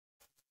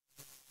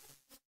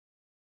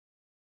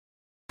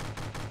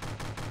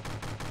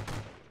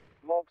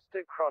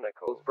Mobster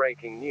Chronicles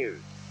breaking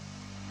news.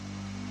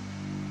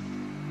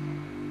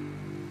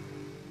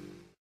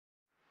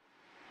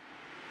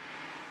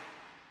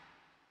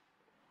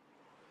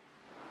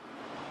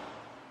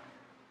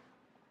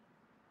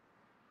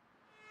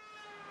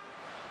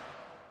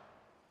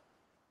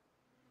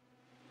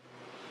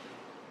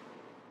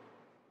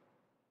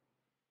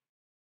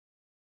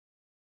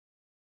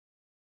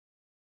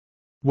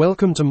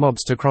 Welcome to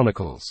Mobster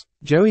Chronicles.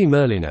 Joey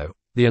Merlino,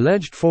 the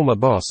alleged former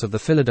boss of the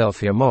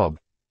Philadelphia mob,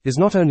 is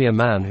not only a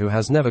man who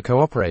has never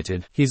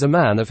cooperated, he's a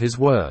man of his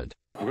word.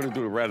 We're going to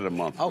do the rat of the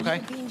month.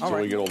 Okay. So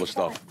we get all the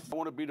stuff. I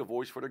want to be the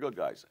voice for the good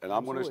guys, and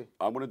I'm going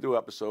to do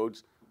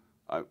episodes.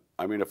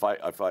 I mean, if I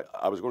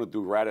was going to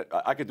do rat,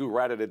 I could do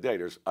rat a day.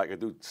 I could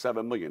do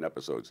 7 million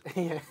episodes.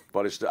 Yeah.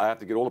 But I have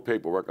to get all the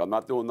paperwork. I'm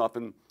not doing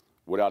nothing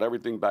without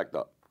everything backed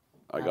up.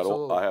 I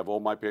have all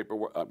my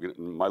paperwork.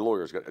 My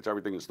lawyers got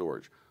everything in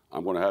storage.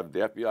 I'm going to have the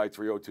FBI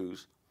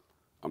 302s.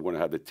 I'm going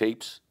to have the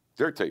tapes,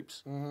 their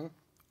tapes,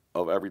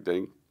 of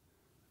everything,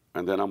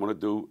 and then I'm going to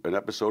do an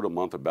episode a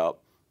month about.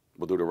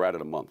 We'll do the rat of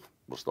the month.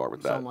 We'll start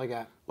with that. Something like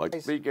that. Like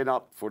speaking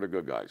up for the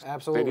good guys.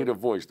 Absolutely. They need a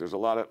voice. There's a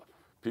lot of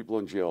people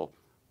in jail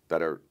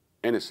that are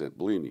innocent.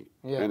 Believe me,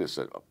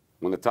 innocent.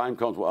 When the time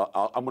comes, well,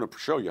 I'm going to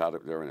show you how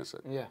they're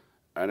innocent. Yeah.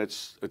 And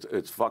it's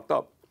fucked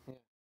up.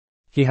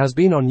 He has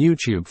been on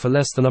YouTube for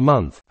less than a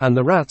month, and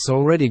the rat's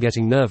already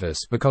getting nervous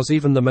because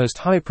even the most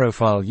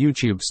high-profile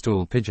YouTube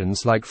stool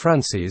pigeons like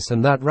Francis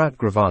and that rat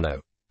Gravano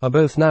are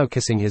both now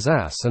kissing his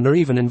ass and are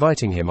even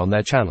inviting him on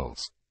their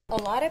channels. A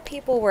lot of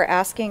people were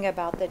asking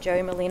about the Joey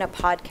Merlino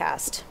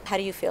podcast. How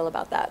do you feel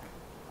about that?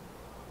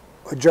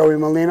 Joey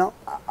Merlino,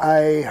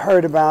 I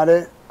heard about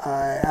it.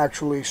 I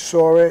actually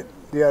saw it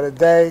the other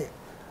day.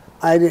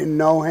 I didn't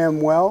know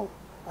him well.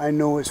 I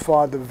knew his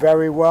father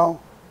very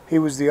well. He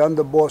was the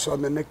underboss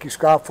under Nicky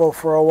Scarfo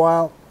for a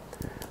while.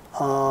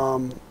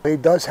 He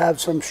does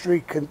have some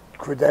street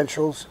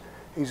credentials.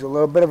 He's a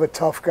little bit of a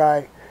tough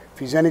guy. If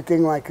he's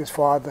anything like his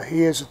father,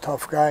 he is a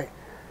tough guy.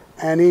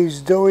 And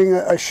he's doing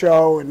a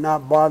show and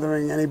not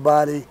bothering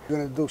anybody. He's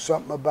going to do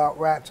something about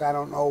rats. I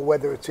don't know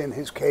whether it's in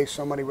his case.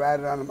 Somebody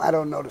ratted on him. I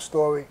don't know the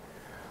story.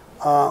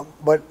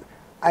 But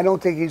I don't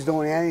think he's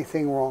doing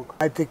anything wrong.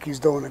 I think he's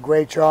doing a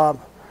great job.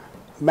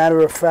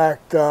 Matter of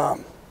fact,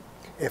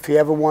 if he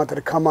ever wanted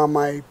to come on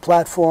my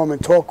platform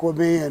and talk with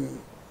me and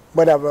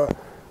whatever,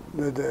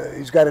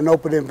 he's got an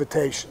open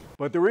invitation.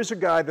 But there is a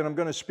guy that I'm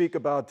going to speak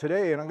about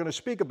today, and I'm going to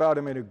speak about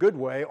him in a good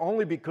way,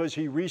 only because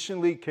he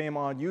recently came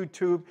on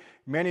YouTube.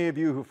 Many of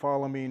you who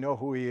follow me know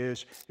who he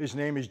is. His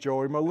name is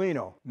Joey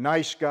Merlino.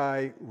 Nice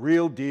guy,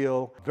 real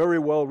deal, very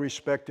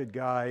well-respected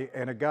guy,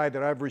 and a guy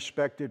that I've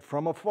respected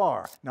from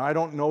afar. Now, I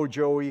don't know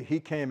Joey.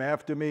 He came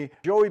after me.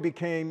 Joey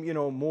became,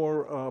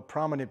 more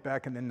prominent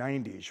back in the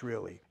 90s,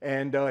 really.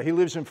 And he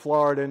lives in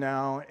Florida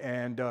now,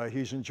 and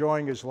he's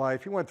enjoying his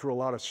life. He went through a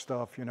lot of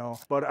stuff,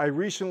 But I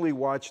recently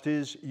watched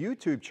his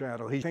YouTube channel.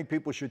 I think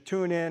people should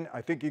tune in.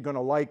 I think you're going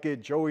to like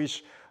it.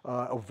 Joey's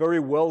a very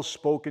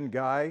well-spoken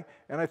guy,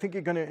 and I think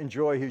you're going to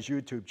enjoy his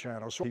YouTube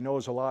channel. So he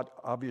knows a lot,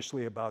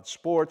 obviously, about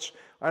sports.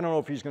 I don't know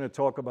if he's going to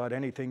talk about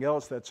anything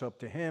else. That's up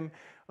to him.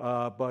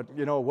 But,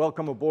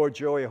 welcome aboard,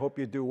 Joey. I hope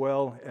you do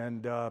well,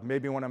 and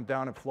maybe when I'm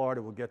down in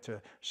Florida, we'll get to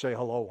say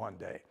hello one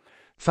day.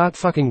 Fat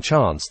fucking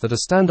chance that a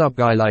stand-up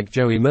guy like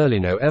Joey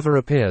Merlino ever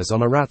appears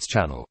on a rat's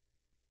channel.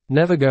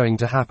 Never going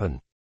to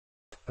happen.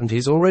 And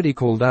he's already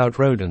called out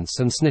rodents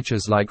and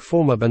snitches like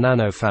former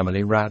Bonanno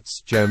family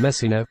rats, Joe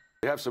Messino.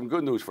 We have some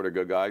good news for the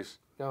good guys.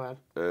 Go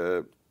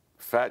ahead.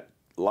 Fat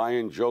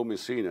Lion Joe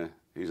Messina,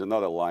 he's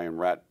another lion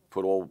rat,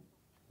 put all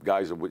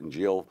guys that went in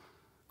jail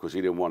because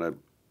he didn't want to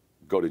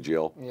go to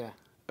jail.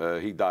 Yeah.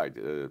 He died,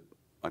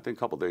 I think a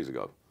couple days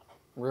ago.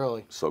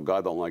 Really? So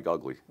God don't like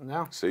ugly.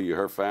 No. See, you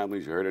hurt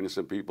families, you hurt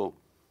innocent people.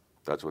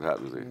 That's what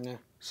happens there. Yeah.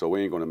 So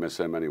we ain't going to miss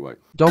him anyway.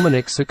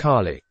 Dominic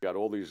Sakali. Got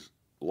all these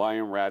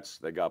lion rats.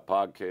 They got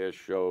podcasts,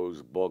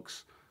 shows,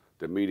 books.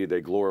 The media,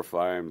 they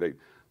glorify him.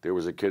 There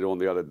was a kid on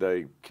the other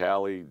day,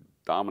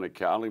 Dominic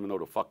Callie. I don't even know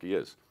who the fuck he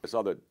is. This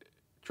other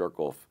jerk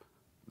off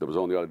that was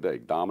on the other day,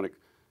 Dominic.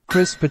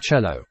 Chris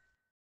Pacello.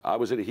 I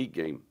was at a Heat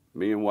game,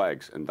 me and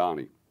Wags and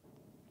Donnie,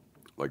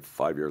 like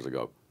 5 years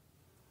ago.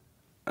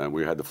 And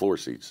we had the floor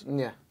seats.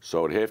 Yeah.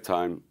 So at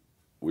halftime,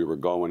 we were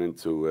going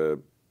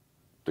into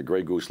the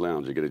Grey Goose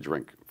Lounge to get a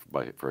drink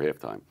for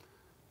halftime.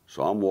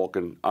 So I'm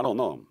walking. I don't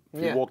know him.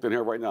 If he walked in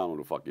here right now, I don't know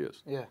who the fuck he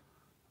is. Yeah.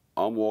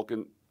 I'm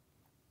walking,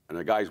 and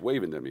the guy's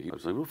waving to me. I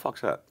was like, who the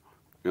fuck's that?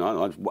 I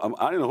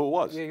didn't know who it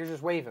was. Yeah, you're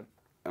just waving.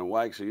 And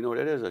Wag said, you know what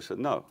that is? I said,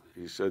 no.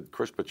 He said,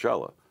 Chris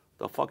Pacella.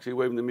 The fuck's he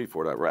waving to me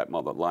for, that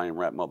lion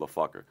rat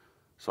motherfucker?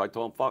 So I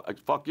told him,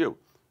 fuck you.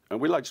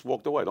 And we just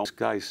walked away. This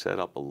guy set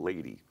up a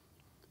lady.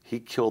 He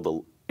killed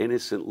an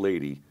innocent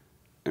lady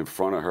in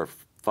front of her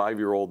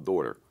 5-year-old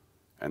daughter,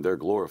 and they're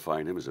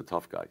glorifying him as a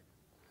tough guy.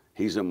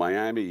 He's in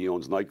Miami, he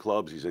owns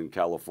nightclubs. He's in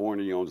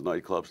California, he owns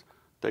nightcllubs.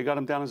 They got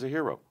him down as a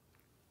hero.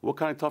 What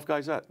kind of tough guy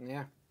is that?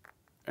 Yeah.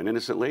 An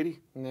innocent lady?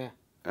 Yeah.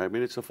 I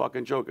mean, it's a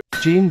fucking joke.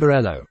 Gene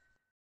Borello.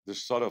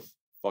 This son of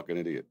fucking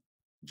idiot.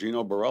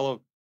 Gino Borello,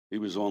 he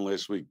was on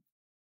last week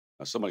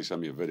Now, somebody sent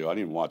me a video. I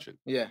didn't even watch it.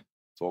 Yeah.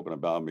 Talking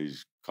about him.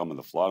 He's coming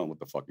to fly. I don't know what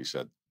the fuck he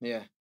said.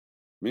 Yeah.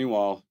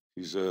 Meanwhile,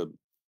 he's a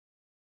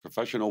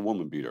professional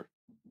woman beater.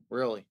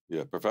 Really?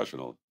 Yeah,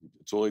 professional.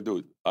 That's all they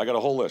do. I got a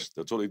whole list.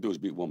 That's all they do is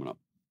beat women up.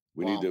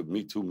 We Wow. need the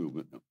Me Too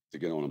movement to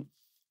get on him.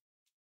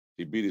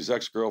 He beat his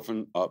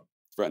ex-girlfriend up,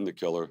 threatened to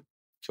kill her,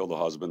 killed the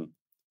husband,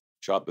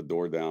 chopped the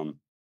door down,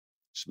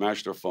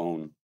 smashed her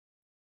phone,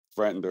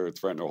 threatened her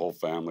whole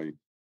family.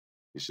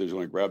 He says he's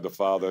going to grab the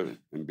father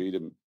and beat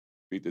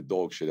the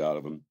dog shit out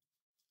of him.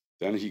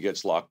 Then he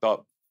gets locked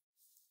up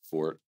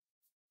for it.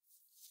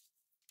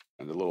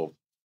 And the little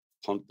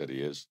punk that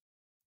he is,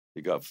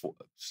 he got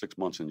 6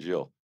 months in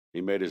jail. He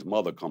made his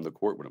mother come to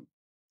court with him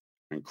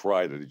and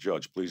cry to the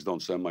judge, please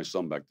don't send my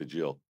son back to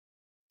jail.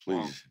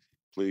 Please,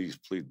 please,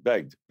 please,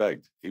 begged.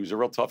 He was a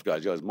real tough guy.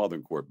 He got his mother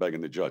in court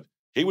begging the judge.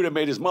 He would have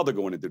made his mother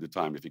go in and do the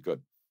time if he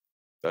could.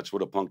 That's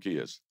what a punk he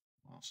is.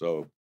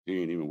 So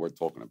he ain't even worth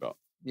talking about.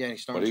 Yeah,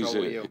 he's starting But to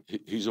trouble with you.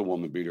 he's a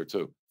woman beater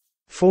too.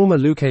 Former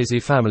Lucchese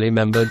family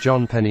member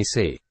John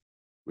Pennisi.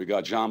 We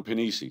got John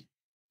Panisi.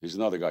 He's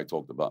another guy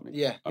talked about me.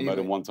 Yeah, I met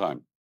him one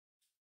time.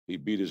 He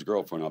beat his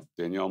girlfriend up,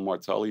 Danielle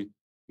Martelli.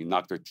 He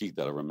knocked her teeth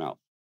out of her mouth.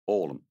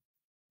 All of them.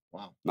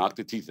 Wow. Knocked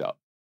the teeth out.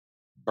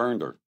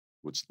 Burned her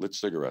with lit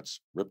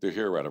cigarettes. Ripped her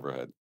hair out of her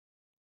head.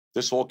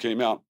 This all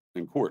came out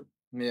in court.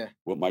 Yeah.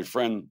 With my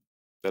friend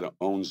that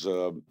owns,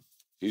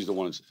 he's the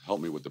one that's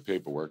helped me with the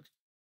paperwork.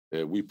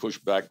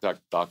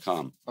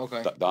 WePushBack.com.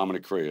 Okay.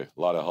 Dominic Crea, a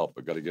lot of help.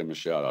 I got to give him a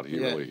shout out. He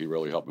Yeah.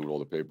 really helped me with all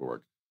the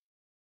paperwork.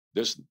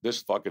 This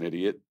fucking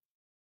idiot,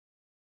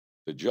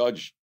 the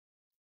judge,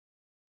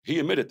 he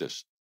admitted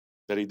this,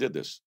 that he did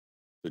this.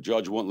 The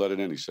judge wouldn't let it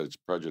in. He said it's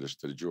prejudice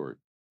to the jury.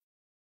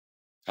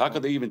 How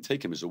could they even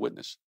take him as a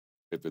witness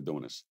if they're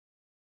doing this?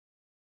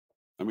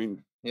 I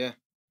mean, Yeah.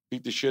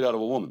 beat the shit out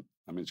of a woman.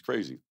 I mean, it's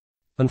crazy.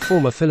 And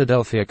former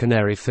Philadelphia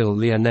Canary Phil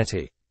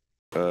Leonetti.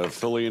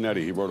 Phil Leonetti,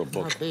 he wrote a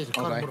book. Okay.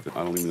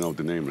 I don't even know what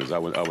the name is. I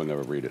would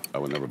never read it. I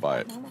would never buy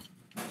it.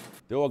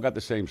 They all got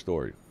the same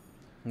story.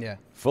 Yeah.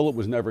 Philip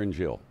was never in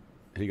jail.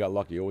 He got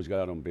lucky. He always got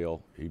out on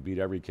bail. He beat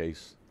every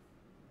case.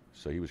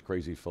 So he was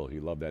Crazy Phil.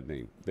 He loved that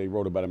name. They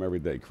wrote about him every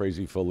day.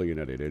 Crazy Phil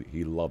Leonetti.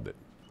 He loved it.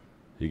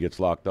 He gets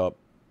locked up,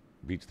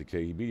 beats the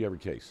case. He beat every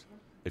case.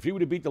 If he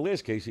would have beat the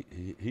last case,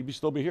 he'd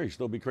still be here. He'd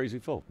still be Crazy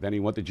Phil. Then he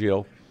went to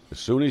jail. As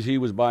soon as he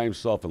was by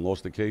himself and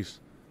lost the case,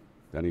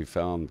 then he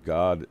found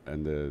God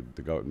and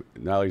the government.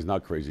 Now he's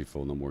not Crazy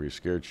Phil no more. He's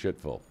scared shit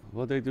Phil.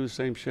 Well, they do the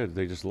same shit.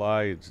 They just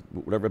lie. It's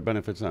whatever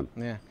benefits them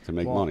to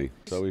make money.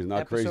 So he's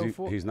not crazy.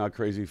 He's not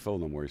Crazy Phil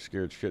no more. He's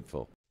scared shit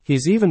Phil.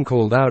 He's even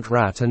called out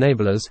rat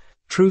enablers,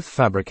 truth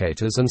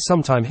fabricators and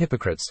sometime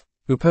hypocrites,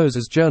 who pose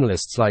as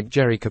journalists like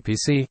Jerry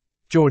Capisi,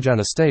 George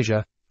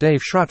Anastasia,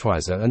 Dave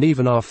Schratweiser and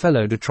even our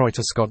fellow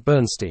Detroiter Scott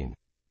Bernstein.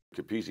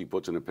 Capisi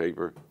puts in the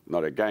paper,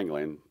 not a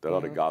gangland, that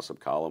other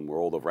gossip column where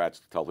all the rats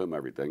tell him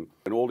everything.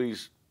 And all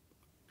these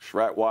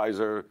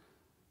Schratweiser,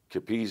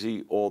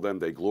 Capisi, all them,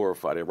 they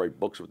glorify. They write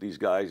books with these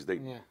guys.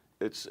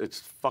 It's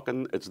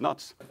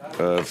nuts.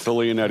 Phil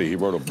Leonetti, he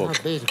wrote a book.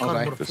 This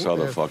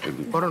other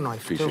fucking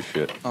piece of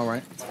shit. All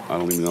right. I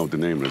don't even know what the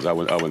name is. I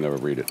would never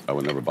read it. I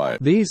would never buy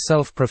it. These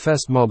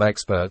self-professed mob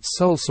experts'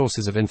 sole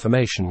sources of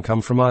information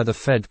come from either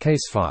Fed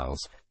case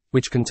files,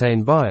 which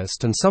contain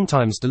biased and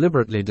sometimes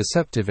deliberately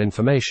deceptive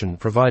information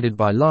provided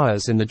by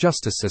liars in the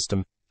justice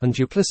system, and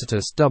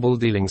duplicitous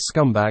double-dealing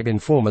scumbag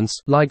informants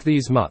like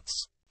these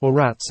mutts, or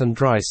rats and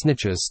dry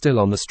snitchers still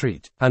on the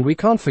street. And we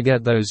can't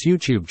forget those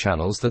YouTube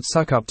channels that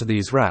suck up to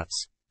these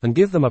rats, and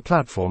give them a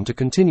platform to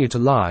continue to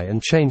lie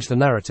and change the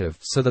narrative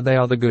so that they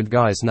are the good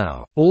guys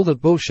now. All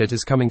that bullshit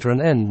is coming to an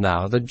end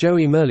now that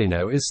Joey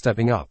Merlino is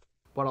stepping up.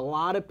 But a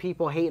lot of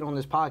people hate on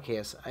this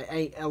podcast.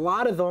 A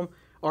lot of them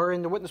are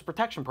in the witness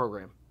protection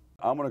program.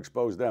 I'm going to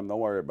expose them. Don't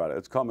worry about it.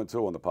 It's coming,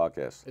 too, on the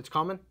podcast. It's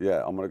coming? Yeah,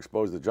 I'm going to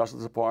expose the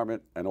Justice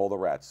Department and all the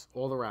rats.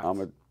 All the rats. I'm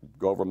going to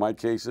go over my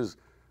cases.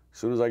 As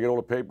soon as I get all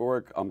the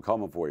paperwork, I'm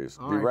coming for you.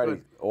 All Be right, ready.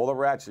 good. All the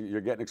rats,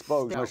 you're getting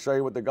exposed. I'm going to show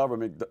you what the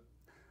government,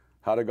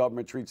 how the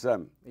government treats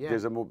them. Yeah.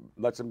 Gives them,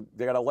 lets them,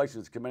 they got a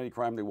license to commit any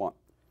crime they want.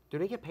 Do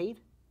they get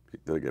paid?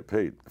 They get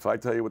paid. If I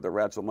tell you what the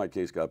rats on my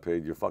case got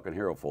paid, your fucking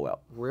hero fall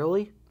out.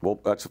 Really? Well,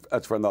 that's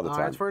for another All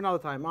time. right, that's for another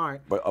time. All right.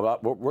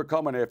 But we're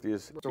coming after you.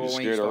 So You when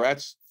scared you of start-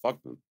 rats?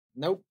 Fuck them.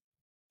 Nope.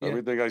 Yeah.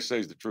 Everything I say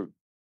is the truth.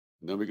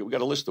 And then we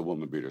got a list of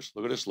woman beaters.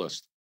 Look at this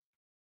list.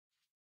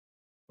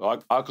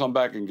 I'll come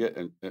back and get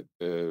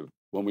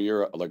when we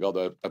hear like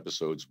other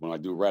episodes when I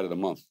do Rat of the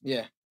Month.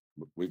 Yeah.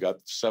 We got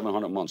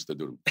 700 months to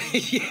do them.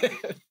 Yeah.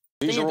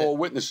 These are all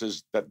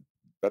witnesses that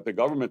the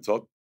government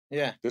took.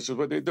 Yeah. This is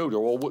what they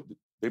do.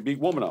 They beat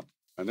women up,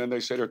 and then they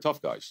say they're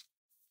tough guys.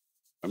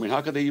 I mean,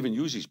 how could they even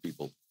use these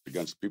people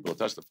against people that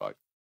testified?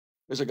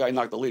 There's a guy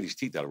knocked the lady's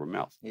teeth out of her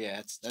mouth.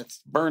 Yeah.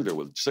 That's. Burned her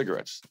with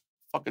cigarettes.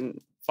 Fucking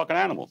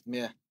animal.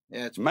 Yeah.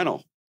 Yeah. It's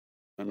mental.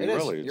 I mean, It is.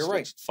 really, You're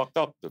right. it's fucked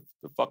up. The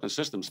fucking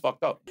system's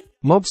fucked up.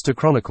 Mobster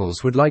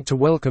Chronicles would like to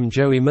welcome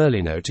Joey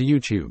Merlino to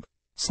YouTube.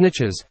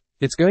 Snitchers,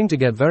 it's going to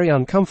get very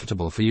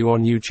uncomfortable for you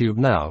on YouTube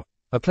now,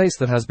 a place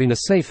that has been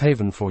a safe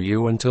haven for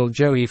you until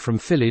Joey from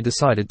Philly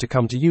decided to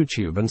come to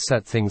YouTube and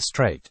set things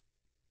straight.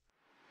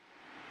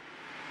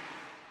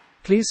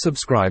 Please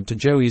subscribe to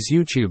Joey's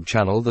YouTube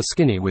channel The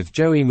Skinny with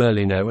Joey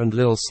Merlino and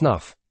Lil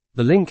Snuff.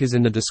 The link is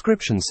in the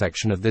description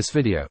section of this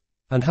video,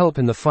 and help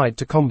in the fight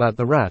to combat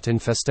the rat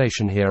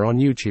infestation here on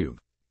YouTube.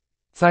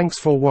 Thanks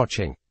for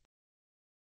watching.